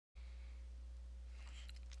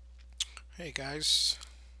Hey guys,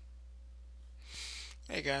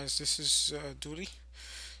 this is Duty.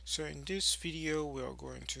 So in this video we are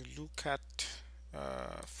going to look at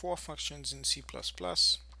four functions in C++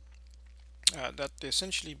 that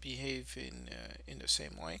essentially behave in the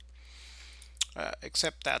same way,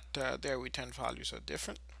 except that their return values are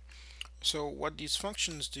different. So what these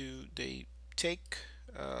functions do, they take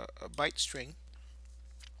a byte string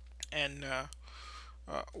and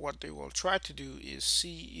what they will try to do is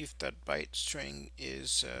see if that byte string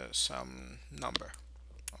is some number.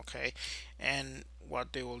 Okay, and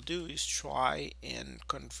what they will do is try and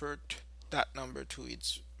convert that number to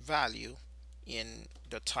its value in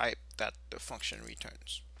the type that the function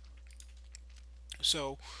returns.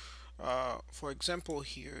 So for example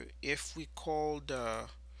here, if we call the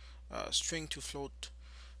string to float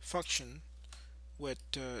function with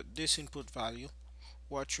this input value,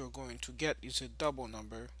 what you're going to get is a double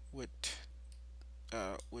number with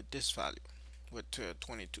this value, with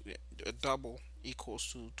 22. A double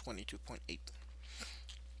equals to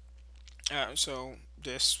 22.8. So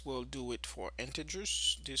this will do it for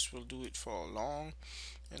integers, this will do it for long,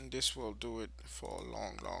 and this will do it for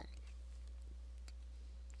long.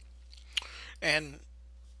 And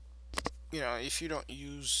if you don't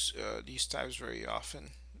use these types very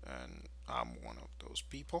often, and I'm one of those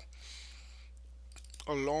people,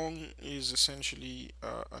 a long is essentially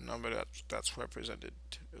a number that's represented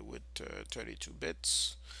with 32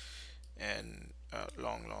 bits, and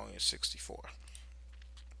long is 64.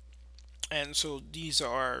 And so these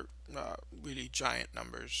are really giant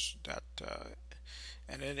numbers that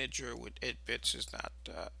an integer with 8 bits is not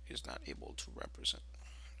able to represent.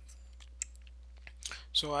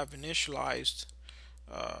 So I've initialized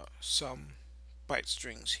some byte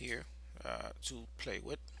strings here to play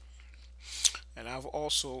with, and I've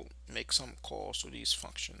also make some calls to these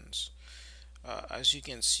functions. As you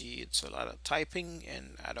can see, it's a lot of typing,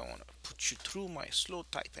 and I don't want to put you through my slow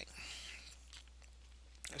typing.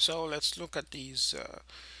 So let's look at these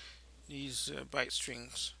byte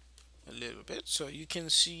strings a little bit. So you can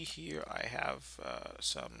see here I have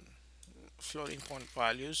some floating point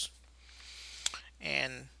values,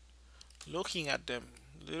 and looking at them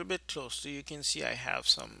a little bit closely, you can see I have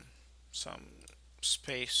some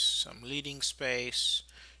space, some leading space,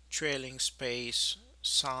 trailing space,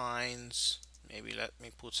 signs. Maybe let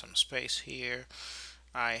me put some space here.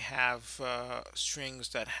 I have strings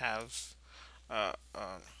that have uh,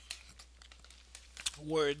 uh,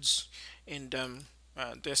 words in them.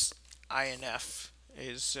 This INF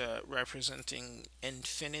is representing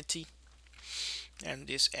infinity, and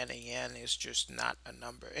this NaN is just not a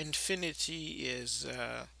number. Infinity is,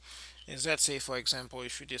 let's say for example,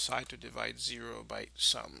 if you decide to divide 0 by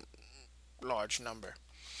some large number,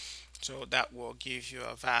 so that will give you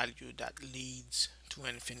a value that leads to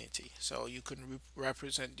infinity. So you can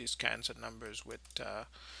represent these kinds of numbers with the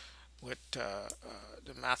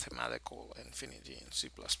mathematical infinity in C++.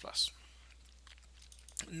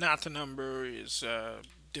 Not a number is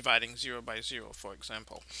dividing 0 by 0, for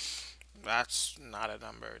example. That's not a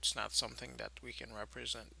number. It's not something that we can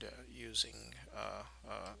represent using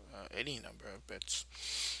any number of bits.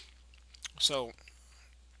 So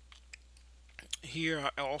here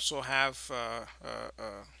I also have a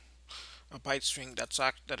byte string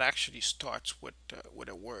that actually starts with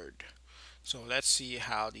a word. So let's see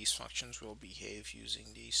how these functions will behave using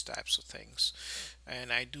these types of things.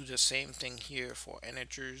 And I do the same thing here for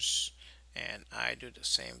integers, and I do the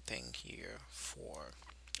same thing here for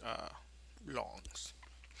longs.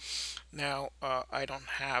 Now we don't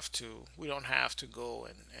have to go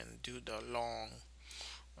and do the long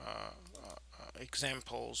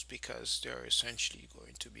examples, because they're essentially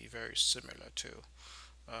going to be very similar to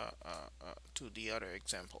the other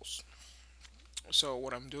examples. So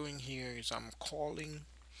what I'm doing here is I'm calling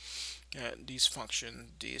these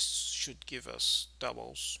functions. This should give us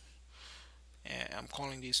doubles, and I'm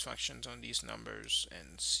calling these functions on these numbers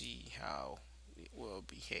and see how it will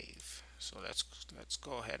behave. So let's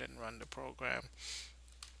go ahead and run the program,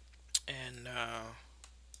 and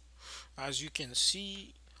as you can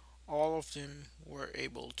see, all of them were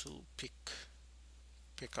able to pick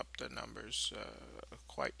up the numbers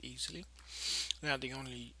quite easily. Now the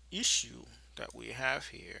only issue that we have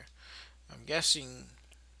here, I'm guessing,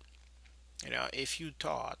 if you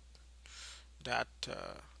thought that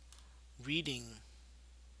reading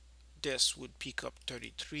this would pick up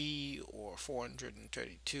 33 or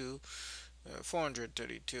 432,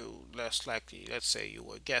 432 less likely, let's say you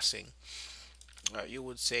were guessing, you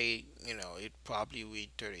would say, it probably read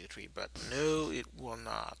 33, but no, it will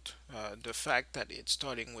not. The fact that it's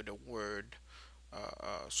starting with a word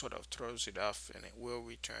sort of throws it off, and it will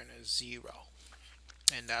return a 0.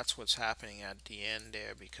 And that's what's happening at the end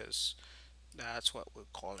there, because that's what we're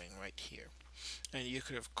calling right here. And you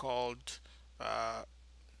could have called uh,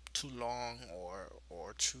 too long, or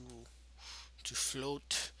to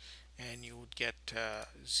float, and you would get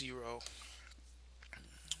 0.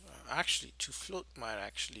 Actually, to float might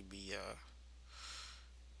actually be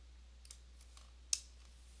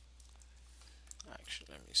actually,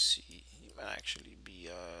 let me see, it might actually be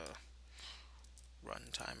a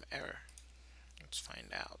runtime error. Let's find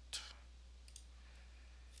out.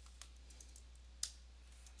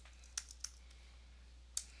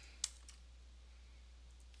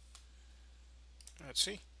 Let's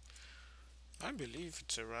see. I believe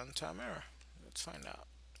it's a runtime error. Let's find out.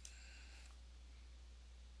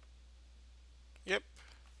 Yep.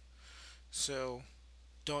 So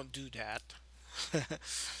don't do that,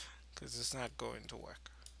 because it's not going to work.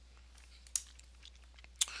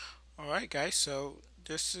 Alright guys, so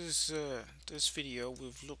this video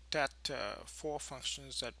we've looked at 4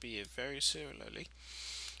 functions that behave very similarly.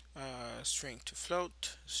 String to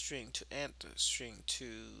float, string to int, string to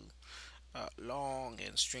long,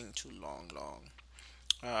 and string to long.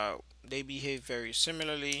 They behave very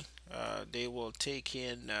similarly. They will take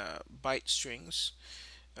in byte strings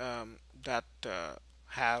that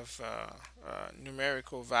have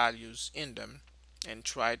numerical values in them, and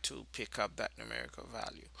try to pick up that numerical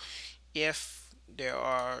value. If there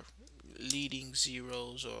are leading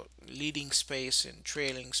zeros or leading space and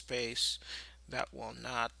trailing space, that will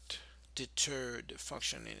not deter the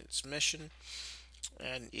function in its mission.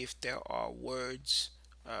 And if there are words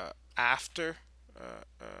after uh,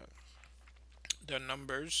 uh, the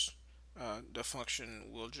numbers, the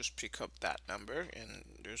function will just pick up that number, and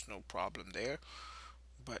there's no problem there.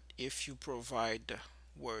 But if you provide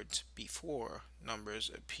words before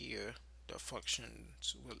numbers appear, the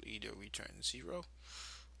functions will either return 0,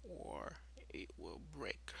 or it will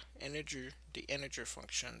break. The integer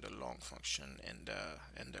function, the long function, and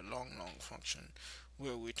the long function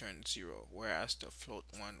will return 0, whereas the float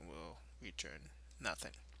one will return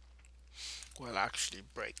nothing. Will actually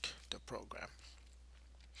break the program.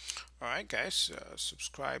 Alright guys,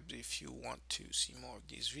 subscribe if you want to see more of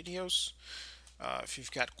these videos. If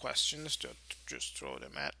you've got questions, just throw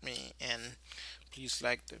them at me, and please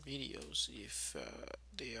like the videos if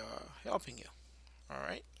they are helping you.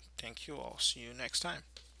 Alright, thank you. I'll see you next time.